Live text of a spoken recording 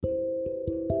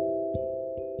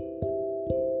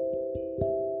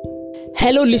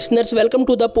Hello listeners, welcome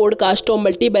to the podcast of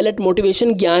Multi-Ballot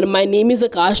Motivation Gyan. My name is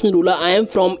Akash Narula. I am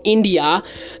from India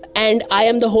and I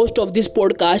am the host of this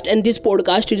podcast, and this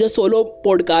podcast is a solo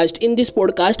podcast. In this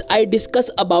podcast, I discuss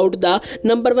about the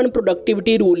number one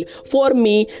productivity rule. For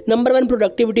me, number one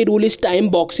productivity rule is time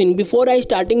boxing. Before I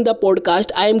starting the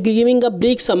podcast, I am giving a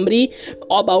brief summary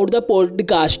about the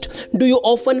podcast. Do you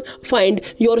often find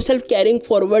yourself carrying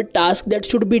forward tasks that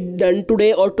should be done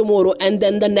today or tomorrow, and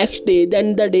then the next day,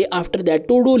 then the day after that?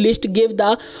 To-do list gave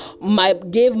me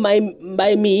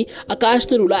Akash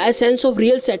Narula a sense of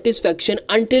real satisfaction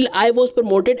until I was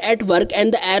promoted at work,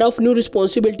 and the era of new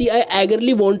responsibility I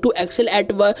eagerly want to excel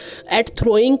at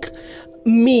throwing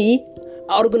me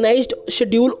organized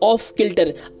schedule of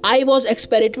kilter. I was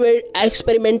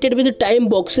experimented with time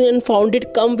boxing and found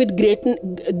it come with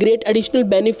great additional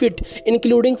benefit,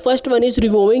 including first one is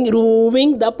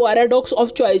removing the paradox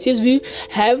of choices. We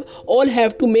all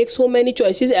have to make so many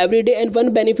choices every day, and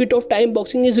one benefit of time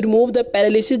boxing is remove the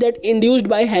paralysis that induced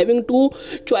by having to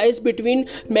choice between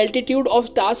multitude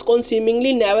of tasks on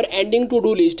seemingly never ending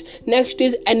to-do list. Next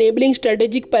is enabling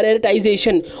strategic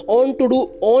prioritization. On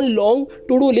long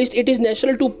to-do list, it is necessary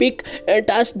to pick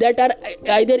tasks that are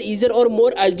either easier or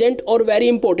more urgent or very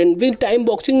important. With time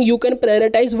boxing, you can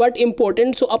prioritize what's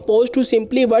important so opposed to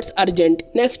simply what's urgent.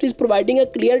 Next is providing a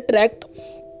clear track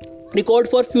record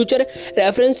for future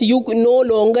reference. You no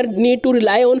longer need to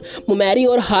rely on memory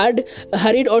or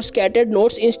hurried or scattered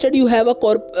notes. Instead, you have a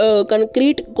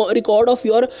concrete record of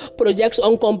your projects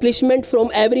on accomplishment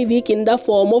from every week in the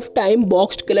form of time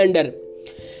boxed calendar.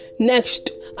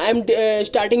 Next, I am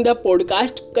starting the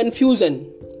podcast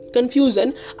Confusion.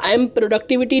 I am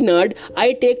productivity nerd.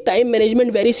 I take time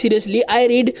management very seriously. I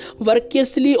read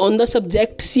voraciously on the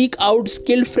subject, seek out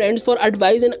skilled friends for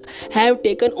advice, and have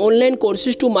taken online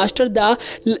courses to master the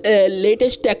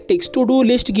latest tactics. To-do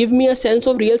list give me a sense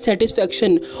of real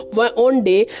satisfaction. On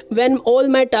day when all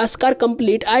my tasks are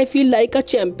complete, I feel like a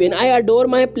champion. I adore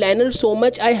my planner so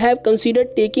much I have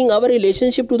considered taking our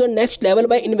relationship to the next level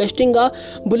by investing a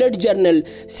bullet journal.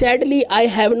 Sadly, I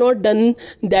have not done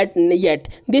that yet.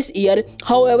 This year,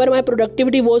 however, my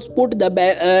productivity was put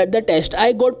the test.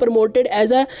 I got promoted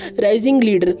as a rising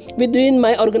leader within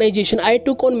my organization. I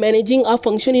took on managing a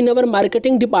function in our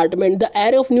marketing department. The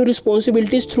era of new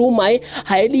responsibilities through my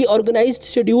highly organized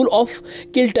schedule of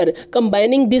kilter.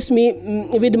 Combining this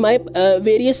with my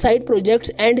various side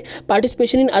projects and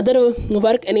participation in other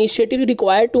work initiatives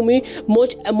required to me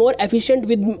much more efficient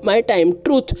with my time.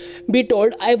 Truth be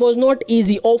told, I was not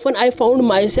easy. Often I found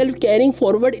myself carrying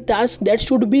forward tasks that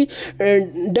should be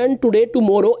done today,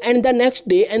 tomorrow, and the next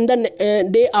day, and the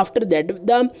day after that.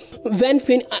 When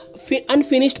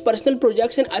unfinished personal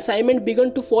projects and assignment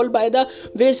began to fall by the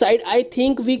wayside, I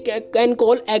think we can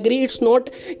agree it's not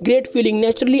great feeling.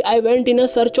 Naturally, I went in a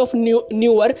search of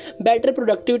newer, better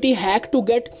productivity hack to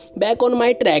get back on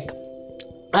my track.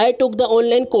 I took the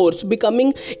online course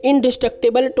Becoming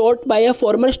Indestructible, taught by a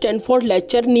former Stanford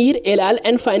lecturer Nir Eyal,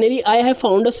 and finally I have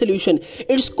found a solution.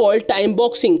 It's called time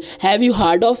boxing. Have you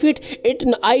heard of it?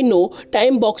 I know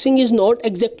time boxing is not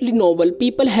exactly novel.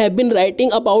 People have been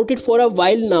writing about it for a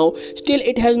while now. Still,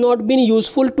 it has not been a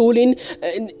useful tool in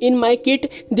my kit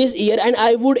this year, and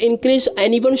I would encourage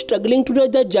anyone struggling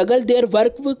to juggle their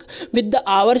work with the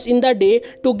hours in the day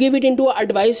to give it into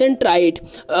advice and try it.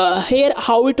 Here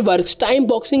how it works. Time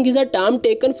boxing is a term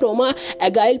taken from a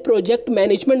agile project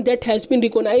management that has been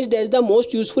recognized as the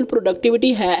most useful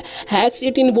productivity hacks.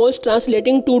 It involves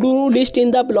translating to-do list in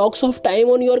the blocks of time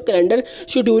on your calendar,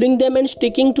 scheduling them, and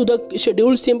sticking to the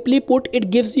schedule. Simply put,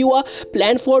 it gives you a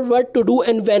plan for what to do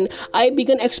and when. I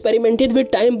began experimenting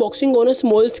with time boxing on a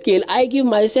small scale. I give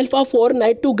myself a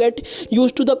fortnight to get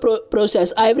used to the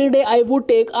process. Every day I would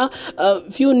take a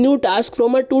few new tasks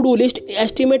from a to-do list,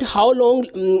 estimate how long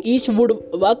each would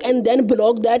work, and then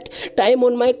block that time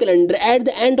on my calendar. At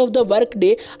the end of the work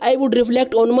day, I would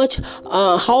reflect on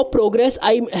how progress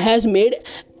I has made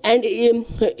and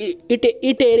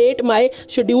iterate my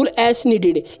schedule as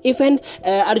needed. If an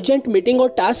urgent meeting or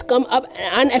task come up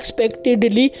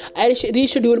unexpectedly, I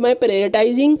reschedule my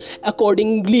prioritizing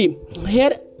accordingly.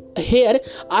 Here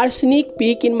our sneak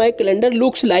peek in my calendar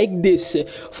looks like this.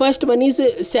 First one is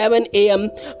 7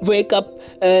 a.m. wake up,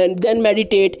 then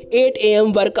meditate, 8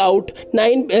 a.m. workout,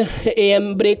 9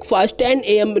 a.m. breakfast, 10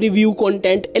 a.m. review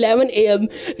content, 11 a.m.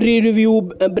 review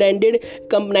branded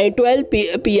company, 12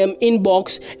 p.m.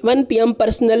 inbox, 1 p.m.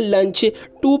 personal lunch,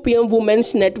 2 p.m.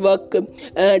 women's network,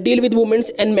 deal with women's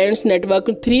and men's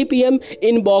network, 3 p.m.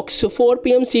 inbox, 4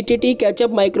 p.m. CTT catch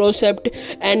up Microsoft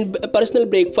and personal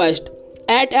breakfast.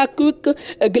 At a quick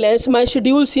glance, my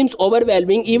schedule seems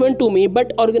overwhelming even to me,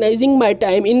 but organizing my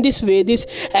time in this way, this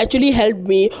actually helped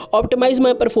me optimize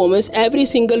my performance every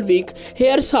single week.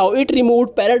 Here's how it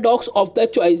removed paradox of the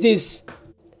choices.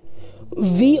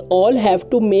 We all have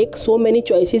to make so many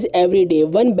choices every day.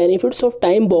 One benefits of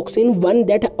time boxing, one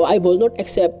that I was not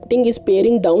accepting, is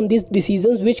paring down these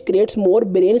decisions, which creates more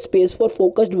brain space for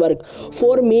focused work.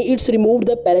 For me, it's removed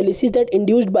the paralysis that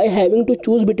induced by having to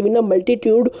choose between a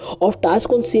multitude of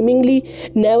tasks on seemingly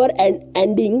never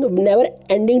ending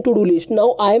to-do list.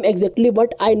 Now I am exactly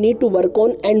what I need to work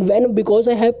on, and when, because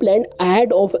I have planned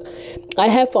ahead of, I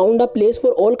have found a place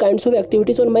for all kinds of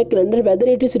activities on my calendar, whether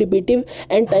it is repetitive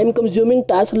and time consuming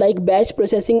tasks like batch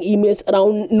processing emails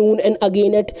around noon and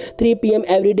again at 3 p.m.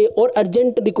 every day, or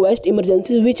urgent request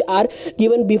emergencies which are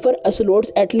given before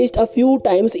slots at least a few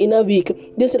times in a week.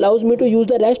 This allows me to use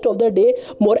the rest of the day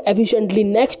more efficiently.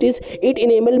 Next is, it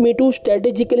enables me to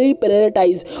strategically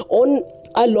prioritize. On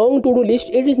a long to-do list,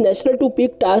 it is natural to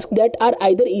pick tasks that are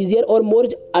either easier or more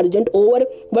urgent over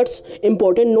what's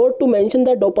important, not to mention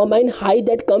the dopamine high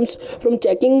that comes from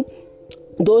checking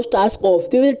those tasks off.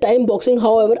 With time boxing,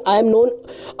 however, I am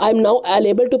now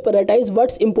able to prioritize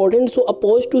what's important, so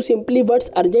opposed to simply what's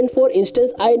urgent. For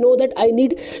instance, I know that I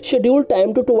need scheduled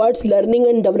time towards learning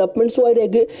and development, so I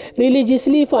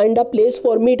religiously find a place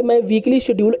for me in my weekly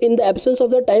schedule. In the absence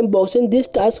of the time boxing, this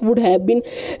task would have been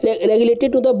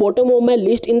relegated to the bottom of my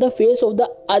list in the face of the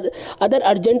other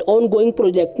urgent ongoing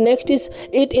project. Next is,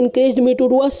 it encouraged me to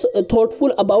do a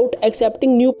thoughtful about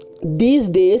accepting new. These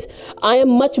days, I am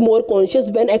much more conscious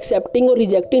when accepting or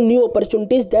rejecting new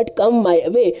opportunities that come my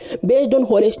way, based on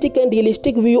holistic and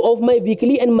realistic view of my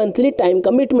weekly and monthly time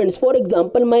commitments. For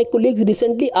example, my colleagues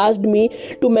recently asked me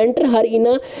to mentor her in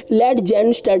a lead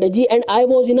gen strategy, and I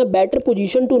was in a better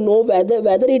position to know whether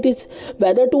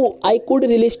I could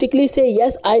realistically say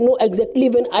yes. I know exactly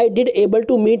when I did able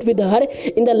to meet with her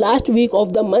in the last week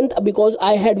of the month, because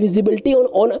I had visibility on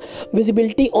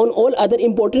all other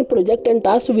important projects and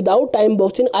tasks. Without time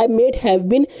boxing, I might have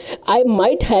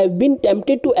been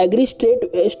tempted to agree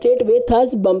straight away,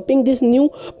 thus bumping this new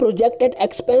project at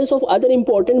expense of other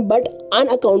important but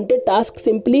unaccounted tasks,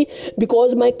 simply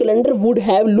because my calendar would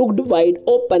have looked wide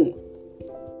open.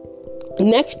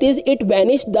 Next is, it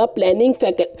vanished the planning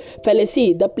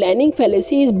fallacy. The planning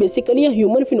fallacy is basically a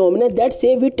human phenomenon that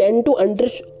say we tend to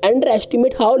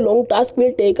underestimate how long tasks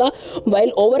will take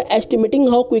while overestimating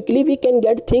how quickly we can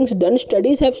get things done.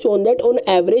 Studies have shown that on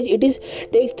average it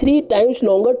takes 3 times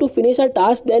longer to finish a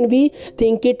task than we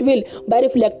think it will. By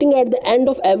reflecting at the end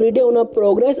of every day on a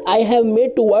progress I have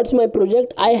made towards my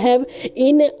project, I have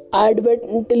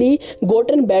inadvertently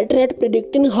gotten better at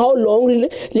predicting how long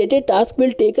related tasks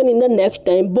will take in the next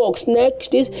time box.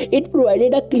 Next is, it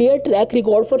provided a clear track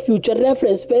record for future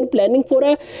reference. When planning for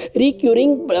a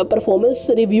recurring performance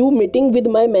review meeting with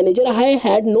my manager, I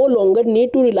had no longer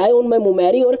need to rely on my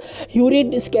memory or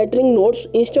hurried scattering notes.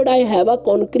 Instead, I have a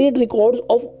concrete records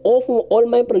of all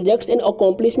my projects and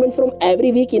accomplishments from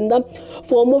every week in the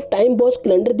form of time box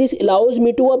calendar. This allows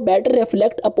me to better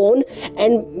reflect upon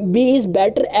and be is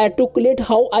better articulate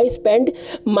how I spend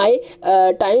my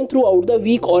time throughout the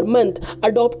week or month.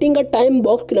 Adopting a time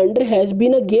box calendar has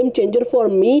been a game changer for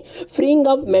me, freeing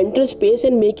up mental space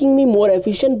and making me more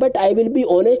efficient. But I will be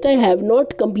honest, I have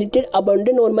not completed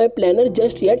abandon on my planner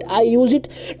just yet. I use it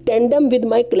tandem with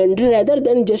my calendar rather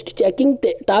than just checking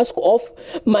task off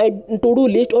my to-do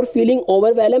list or feeling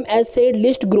overwhelmed as said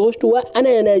list grows to an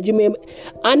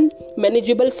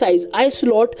unmanageable size. I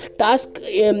slot task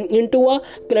into a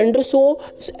calendar so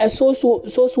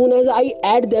soon as I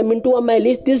add them into my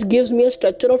list. This gives me a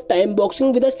structure of time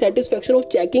boxing with the satisfaction of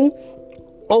checking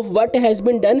of what has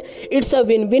been done. It's a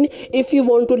win-win. If you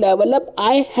want to level up,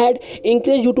 I had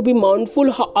encouraged you to be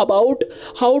mindful about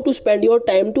how to spend your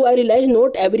time too. I realize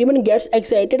not everyone gets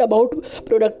excited about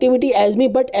productivity as me,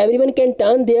 but everyone can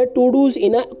turn their to-dos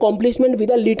in an accomplishment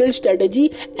with a little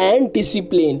strategy and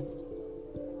discipline.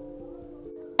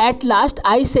 At last,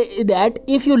 I say that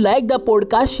if you like the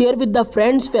podcast, share with the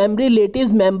friends, family,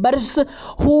 relatives, members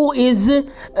who is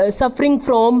suffering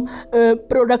from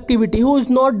productivity, who is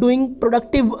not doing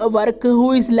productive work,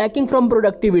 who is lacking from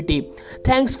productivity.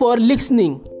 Thanks for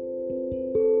listening.